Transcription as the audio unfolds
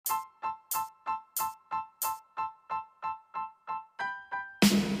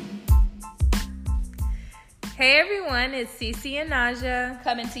Hey everyone, it's Cece and Naja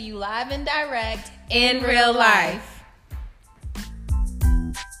coming to you live and direct in real life.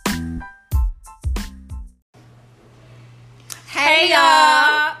 Hey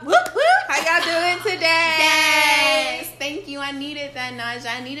y'all! Whoop, whoop. How y'all doing today? Yes! Thank you. I needed that,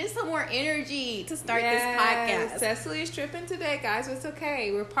 Naja. I needed some more energy to start this podcast. Cecily's tripping today, guys. It's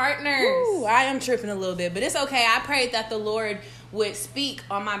okay. We're partners. Ooh, I am tripping a little bit, but it's okay. I prayed that the Lord would speak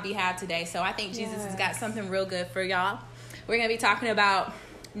on my behalf today, so I think Jesus has got something real good for y'all. We're going to be talking about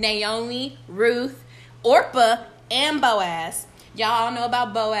Naomi, Ruth, Orpah, and Boaz. Y'all all know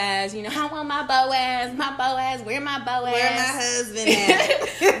about Boaz. You know, I want my Boaz, where my Boaz? Where my husband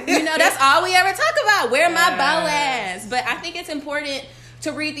at? You know, that's all we ever talk about, where my Boaz? But I think it's important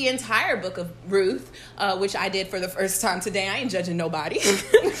to read the entire book of Ruth, which I did for the first time today. I ain't judging nobody.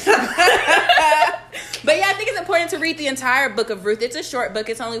 But yeah, I think it's important to read the entire book of Ruth. It's a short book.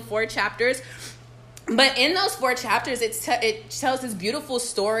 It's only 4 chapters. But in those 4 chapters, it tells this beautiful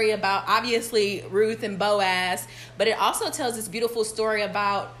story about, obviously, Ruth and Boaz. But it also tells this beautiful story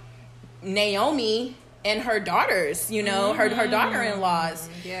about Naomi and her daughters, you know, her daughter-in-laws.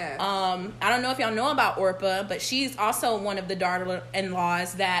 Yeah. I don't know if y'all know about Orpah, but she's also one of the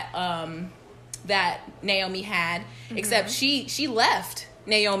daughter-in-laws that Naomi had. Except she left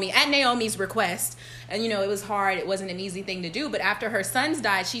Naomi at Naomi's request. And, you know, it was hard. It wasn't an easy thing to do. But after her sons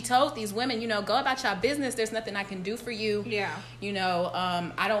died, she told these women, you know, go about y'all business. There's nothing I can do for you. Yeah. You know,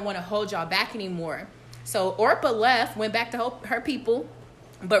 I don't want to hold y'all back anymore. So Orpah left, went back to her people.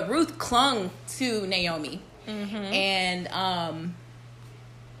 But Ruth clung to Naomi. And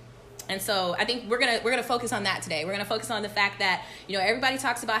so I think we're gonna focus on that today. We're gonna focus on the fact that, you know, everybody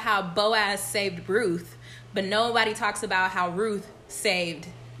talks about how Boaz saved Ruth, but nobody talks about how Ruth saved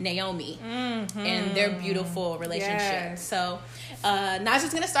Naomi and their beautiful relationship. Yes. So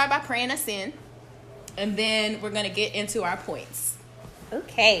Naja's gonna start by praying us in, and then we're gonna get into our points.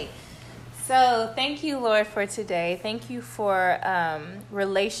 Okay. So thank you, Lord, for today. Thank you for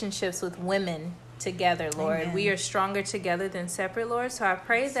relationships with women together, Lord. Amen. We are stronger together than separate, Lord. So I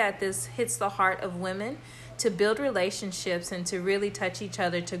pray that this hits the heart of women to build relationships and to really touch each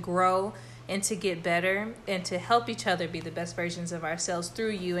other, to grow and to get better and to help each other be the best versions of ourselves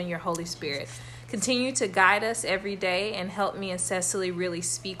through you and your Holy Spirit. Continue to guide us every day and help me and Cecily really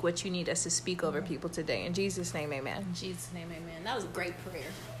speak what you need us to speak over people today. In Jesus' name, amen. In Jesus' name, amen. That was a great prayer.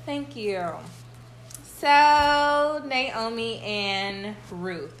 Thank you. So, Naomi and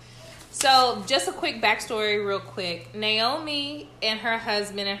Ruth. So, just a quick backstory real quick. Naomi and her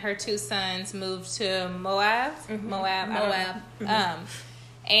husband and her 2 sons moved to Moab. Moab.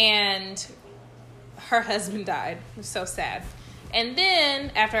 And her husband died. It was so sad. And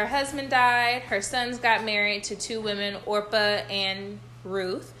then, after her husband died, her sons got married to 2 women, Orpah and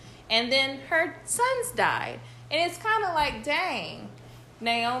Ruth. And then her sons died. And it's kind of like, dang.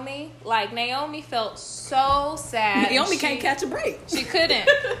 Naomi felt so sad. Naomi can't catch a break. She couldn't.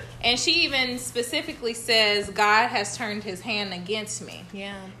 And she even specifically says, God has turned his hand against me.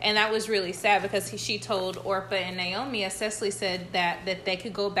 Yeah. And that was really sad because she told Orpah and Naomi, as Cecily said, that they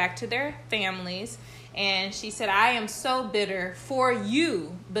could go back to their families. And she said, I am so bitter for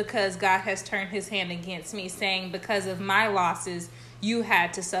you because God has turned his hand against me, saying because of my losses, you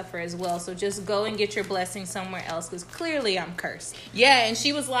had to suffer as well. So just go and get your blessing somewhere else because clearly I'm cursed. Yeah, and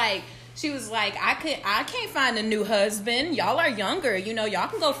she was like, I can't find a new husband. Y'all are younger. You know, y'all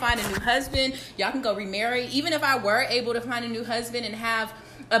can go find a new husband. Y'all can go remarry. Even if I were able to find a new husband and have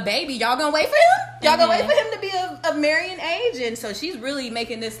a baby, y'all gonna wait for him? Y'all gonna wait for him to be of marrying age? And so she's really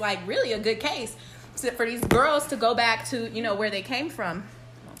making this like really a good case for these girls to go back to, you know, where they came from.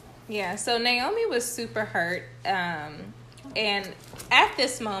 Yeah, so Naomi was super hurt. And at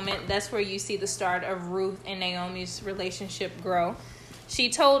this moment, that's where you see the start of Ruth and Naomi's relationship grow. She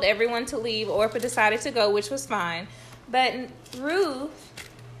told everyone to leave. Orpah decided to go, which was fine. But Ruth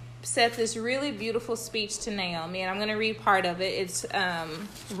said this really beautiful speech to Naomi, and I'm going to read part of it. It's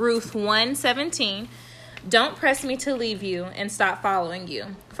Ruth 1:17. Don't press me to leave you and stop following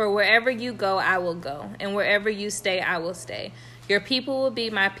you. For wherever you go, I will go. And wherever you stay, I will stay. Your people will be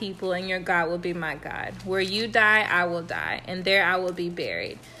my people, and your God will be my God. Where you die, I will die, and there I will be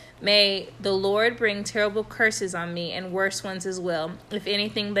buried. May the Lord bring terrible curses on me, and worse ones as well, if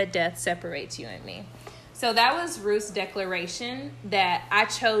anything but death separates you and me. So that was Ruth's declaration that I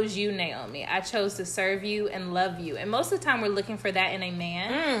chose you, Naomi. I chose to serve you and love you. And most of the time we're looking for that in a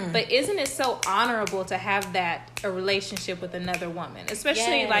man. But isn't it so honorable to have a relationship with another woman?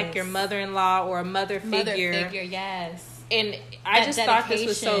 Especially like your mother-in-law or a mother figure. Yes. And I just thought this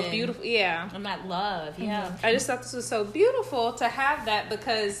was so beautiful. Yeah. And that love. Yeah. I just thought this was so beautiful to have that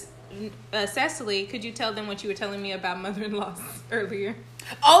because Cecily, could you tell them what you were telling me about mother-in-laws earlier?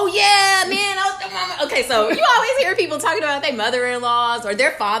 Oh yeah, man. Okay, so you always hear people talking about their mother-in-laws or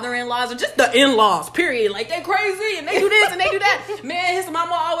their father-in-laws or just the in-laws, period. Like, they crazy and they do this and they do that. Man, his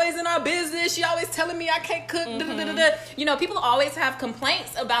mama always in our business. She always telling me I can't cook. You know, people always have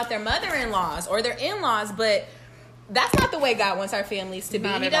complaints about their mother-in-laws or their in-laws, but that's not the way God wants our families to be.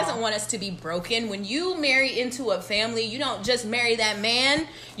 He doesn't want us to be broken. When you marry into a family, you don't just marry that man.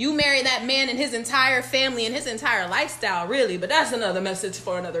 You marry that man and his entire family and his entire lifestyle, really. But that's another message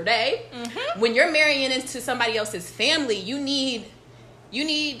for another day. Mm-hmm. When you're marrying into somebody else's family, you need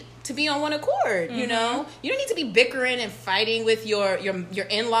to be on one accord. Mm-hmm. You know, you don't need to be bickering and fighting with your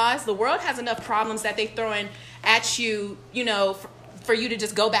in-laws. The world has enough problems that they throwing at you. You know. For you to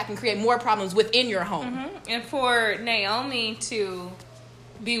just go back and create more problems within your home. Mm-hmm. And for Naomi to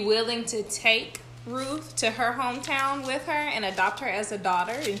be willing to take Ruth to her hometown with her and adopt her as a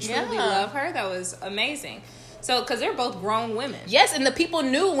daughter and truly love her, that was amazing. So, because they're both grown women. Yes, and the people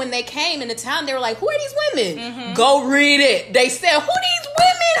knew when they came into town, they were like, who are these women? Mm-hmm. Go read it. They said, who these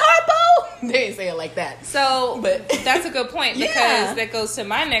women, Harpo? They didn't say it like that. So, but that's a good point, because that goes to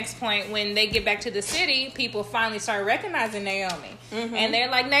my next point. When they get back to the city, people finally start recognizing Naomi. Mm-hmm. And they're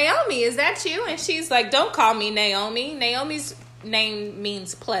like, Naomi, is that you? And she's like, don't call me Naomi. Naomi's name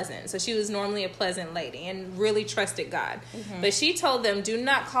means pleasant. So she was normally a pleasant lady and really trusted God. Mm-hmm. But she told them, do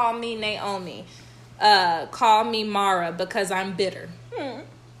not call me Naomi. Call me Mara, because I'm bitter.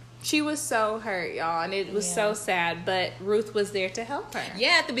 She was so hurt, y'all, and it was so sad, but Ruth was there to help her.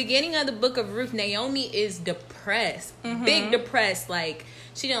 Yeah, at the beginning of the book of Ruth, Naomi is depressed. Mm-hmm. Big depressed. Like,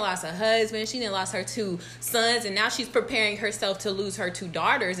 she didn't lost her husband, she didn't lost her 2 sons, and now she's preparing herself to lose her 2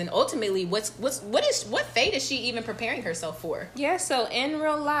 daughters. And ultimately, what fate is she even preparing herself for? Yeah, so in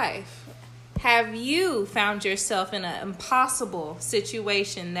real life, have you found yourself in an impossible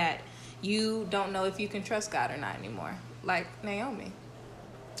situation that you don't know if you can trust God or not anymore, like Naomi?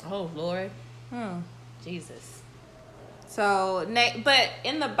 Oh, Lord. Jesus. So, but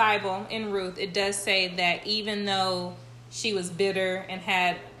in the Bible, in Ruth, it does say that even though she was bitter and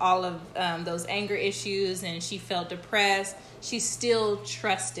had all of those anger issues and she felt depressed, she still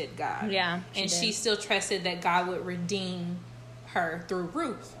trusted God. Yeah. She still trusted that God would redeem her through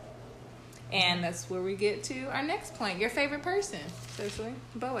Ruth. And that's where we get to our next point. Your favorite person, Cecily?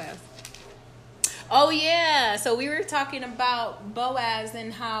 Boaz. Oh, yeah. So we were talking about Boaz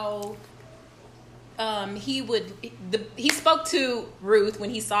and how he spoke to Ruth when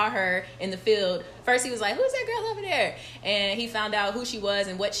he saw her in the field. First, he was like, who's that girl over there? And he found out who she was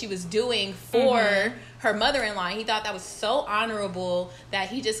and what she was doing for her mother-in-law. He thought that was so honorable that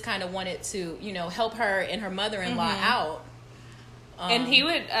he just kind of wanted to, help her and her mother-in-law out. And he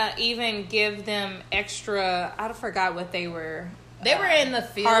would even give them extra, I forgot what they were. They were in the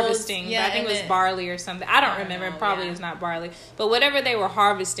field harvesting. Yeah, I think it was barley or something. I don't remember. It probably was not barley. But whatever they were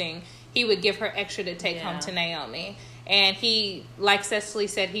harvesting, he would give her extra to take home to Naomi. And he, like Cecily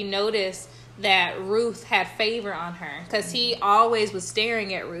said, he noticed that Ruth had favor on her, because he always was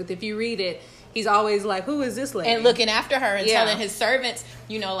staring at Ruth. If you read it, he's always like, who is this lady? And looking after her and telling his servants,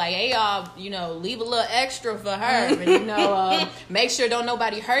 like, hey, y'all, leave a little extra for her. And, make sure don't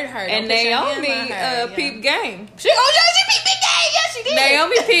nobody hurt her. And Naomi peeped game. She peeped game. Yes, she did.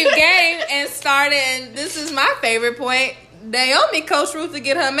 Naomi peeped game and started, and this is my favorite point, Naomi coached Ruth to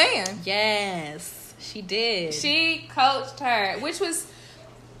get her man. Yes, she did. She coached her, which was,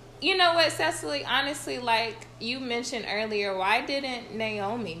 you know what, Cecily, honestly, like you mentioned earlier, why didn't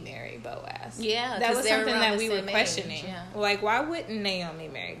Naomi marry Boaz? Yeah, that was something that we were questioning. Yeah. Like, why wouldn't Naomi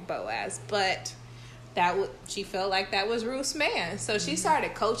marry Boaz? But she felt like that was Ruth's man. So she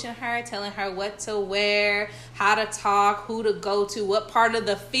started coaching her, telling her what to wear, how to talk, who to go to, what part of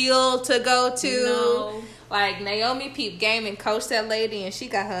the field to go to. Like, Naomi peeped game and coached that lady, and she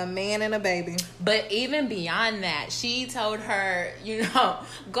got her a man and a baby. But even beyond that, she told her,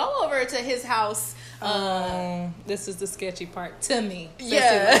 go over to his house. This is the sketchy part to me.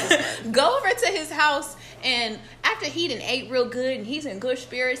 Yeah. Go over to his house, and after he done ate real good and he's in good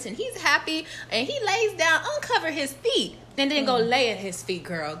spirits and he's happy, and he lays down, uncover his feet, and then go lay at his feet,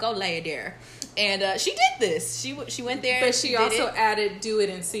 girl. Go lay it there. And she did this. She went there. But she also added, do it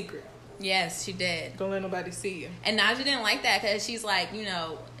in secret. Yes, she did. Don't let nobody see you. And Naja didn't like that, because she's like,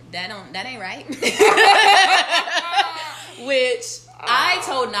 that ain't right. Which I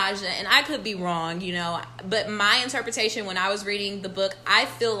told Naja, and I could be wrong, but my interpretation when I was reading the book, I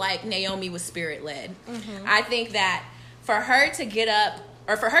feel like Naomi was spirit-led. Mm-hmm. I think that for her to get up,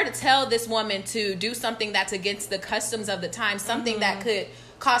 or for her to tell this woman to do something that's against the customs of the time, something that could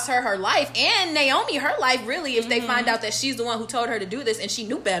cost her her life, and Naomi her life, really, if they find out that she's the one who told her to do this and she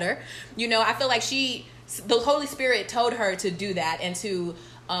knew better. You know, I feel like the Holy Spirit told her to do that, and to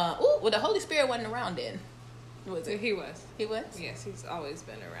well, the Holy Spirit wasn't around then. Was it? He was. He was? Yes, he's always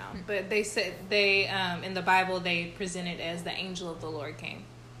been around. But they said in the Bible they present it as the angel of the Lord came.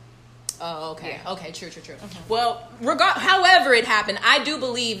 Oh, okay. Yeah. Okay, true. Well, however it happened, I do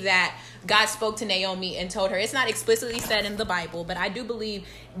believe that God spoke to Naomi and told her. It's not explicitly said in the Bible, but I do believe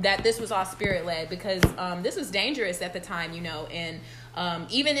that this was all spirit-led, because this was dangerous at the time, you know, and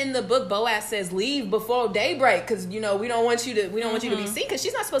even in the book, Boaz says, leave before daybreak, because, you know, we don't want you to be seen, because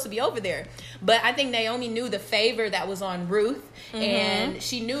she's not supposed to be over there. But I think Naomi knew the favor that was on Ruth, and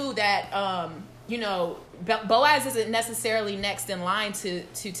she knew that, you know, Boaz isn't necessarily next in line to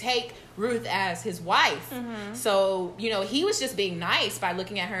take Ruth as his wife. So, you know, he was just being nice by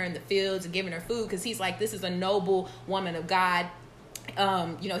looking at her in the fields and giving her food, because he's like, this is a noble woman of God.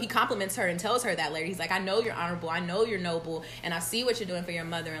 You know, he compliments her and tells her that later. He's like, I know you're honorable, I know you're noble, and I see what you're doing for your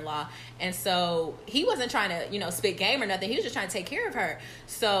mother-in-law. And so he wasn't trying to, you know, spit game or nothing. He was just trying to take care of her.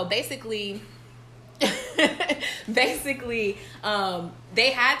 So basically Ruth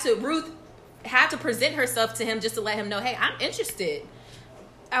had to present herself to him just to let him know, hey, I'm interested.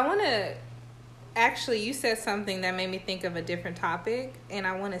 I want to actually, you said something that made me think of a different topic, and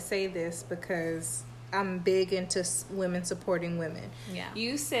I want to say this because I'm big into women supporting women. Yeah.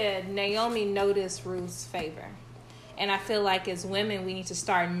 You said Naomi noticed Ruth's favor. And I feel like as women, we need to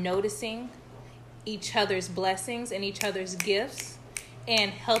start noticing each other's blessings and each other's gifts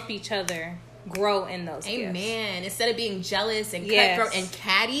and help each other grow in those gifts. Amen. Instead of being jealous and Yes. cutthroat and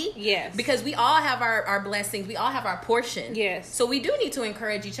catty. Yes. Because we all have our blessings. We all have our portion. Yes. So we do need to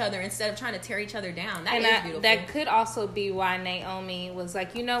encourage each other instead of trying to tear each other down. That is beautiful. That could also be why Naomi was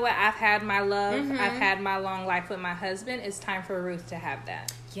like, you know what? I've had my love. I've had my long life with my husband. It's time for Ruth to have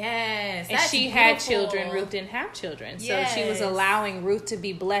that. Yes. And she had children. Ruth didn't have children. So she was allowing Ruth to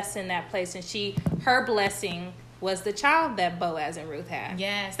be blessed in that place. And her blessing was the child that Boaz and Ruth had.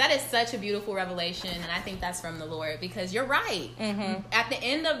 Yes, that is such a beautiful revelation, and I think that's from the Lord, because you're right. At the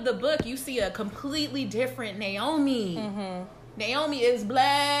end of the book, you see a completely different Naomi. Naomi is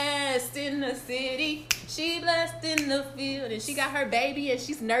blessed in the city, she blessed in the field, and she got her baby and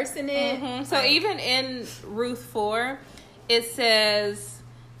she's nursing it. So even in Ruth 4, it says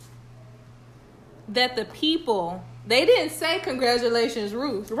that the people, they didn't say congratulations,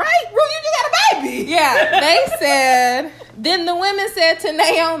 Ruth. Right? Ruth, you just got a baby. Yeah, they said, then the women said to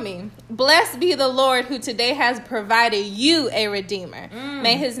Naomi, blessed be the Lord who today has provided you a redeemer.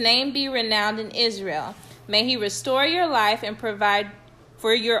 May his name be renowned in Israel. May he restore your life and provide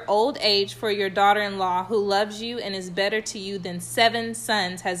for your old age for your daughter-in-law who loves you and is better to you than 7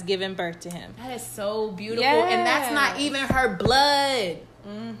 sons has given birth to him. That is so beautiful. And that's not even her blood.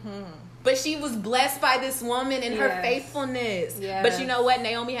 But she was blessed by this woman and her faithfulness. But you know what?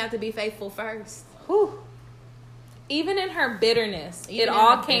 Naomi had to be faithful first. Whew. Even in her bitterness, it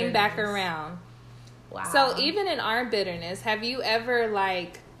all came back around. Wow. So even in our bitterness, have you ever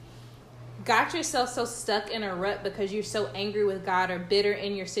got yourself so stuck in a rut because you're so angry with God or bitter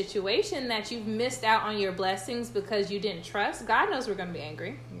in your situation that you've missed out on your blessings because you didn't trust? God knows we're going to be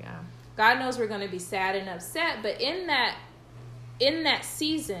angry. Yeah. God knows we're going to be sad and upset. But in that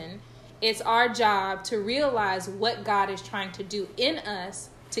season, it's our job to realize what God is trying to do in us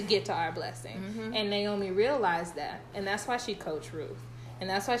to get to our blessing. And Naomi realized that. And that's why she coached Ruth. And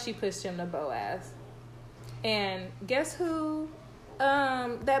that's why she pushed him to Boaz. And guess who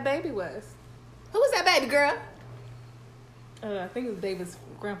that baby was? Who was that baby, girl? I think it was David's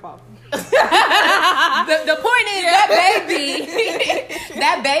grandpa. The point is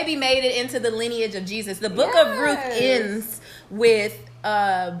that baby made it into the lineage of Jesus. The book of Ruth ends with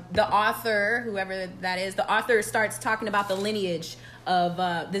the author, whoever that is, the author starts talking about the lineage of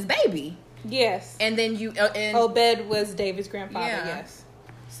this baby. Yes. And then Obed was David's grandfather, yes.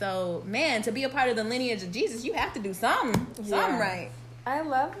 So, man, to be a part of the lineage of Jesus, you have to do something right. I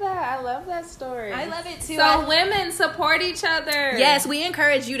love that. I love that story. I love it too. So women support each other. Yes, we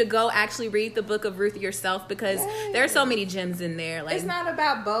encourage you to go actually read the book of Ruth yourself, because there are so many gems in there. It's not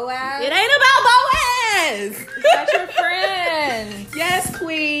about Boaz. It ain't about Boaz. It's about your friends. Yes,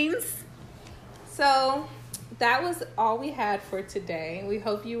 queens. So that was all we had for today. We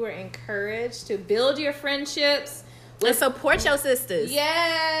hope you were encouraged to build your friendships. Let's support your sisters.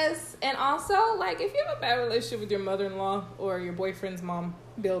 Yes. And also, if you have a bad relationship with your mother-in-law or your boyfriend's mom,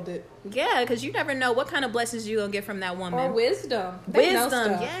 build it. Yeah, because you never know what kind of blessings you're going to get from that woman. Or wisdom.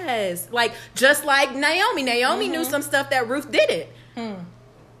 Wisdom, yes. Just like Naomi. Naomi knew some stuff that Ruth didn't.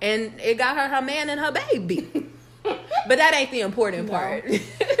 And it got her man and her baby. But that ain't the important part.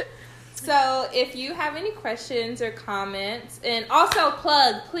 So if you have any questions or comments, and also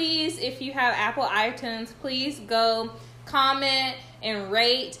plug, please, if you have Apple iTunes, please go comment and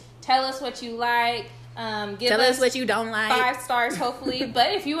rate. Tell us what you like. Tell us what you don't like. 5 stars, hopefully.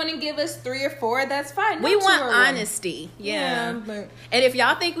 But if you want to give us 3 or 4, that's fine. We want honesty. Yeah. And if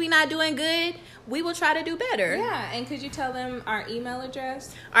y'all think we not doing good, we will try to do better. Yeah. And could you tell them our email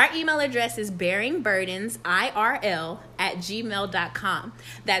address? Our email address is bearingburdensirl@gmail.com.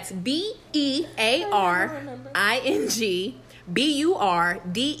 That's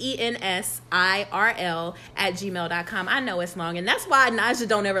BEARINGBURDENSIRL@gmail.com. I know it's long, and that's why Naja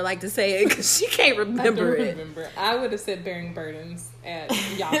don't ever like to say it, because she can't remember it. I would have said bearing burdens at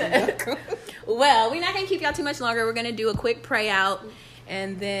yahoo.com. Well, we're not going to keep y'all too much longer. We're going to do a quick pray out,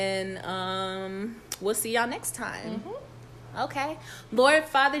 and then we'll see y'all next time. Mm-hmm. Okay. Lord,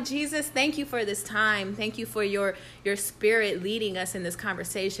 Father Jesus, thank you for this time. Thank you for your spirit leading us in this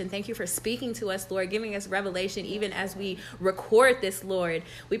conversation. Thank you for speaking to us, Lord, giving us revelation even as we record this, Lord.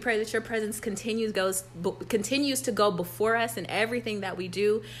 We pray that your presence continues to go before us in everything that we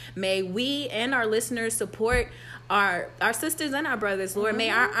do. May we and our listeners support our sisters and our brothers, Lord. Mm-hmm. May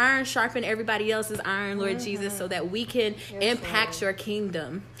our iron sharpen everybody else's iron, Lord Jesus, so that we can impact your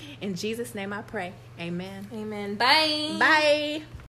kingdom. In Jesus' name I pray. Amen. Amen. Bye. Bye.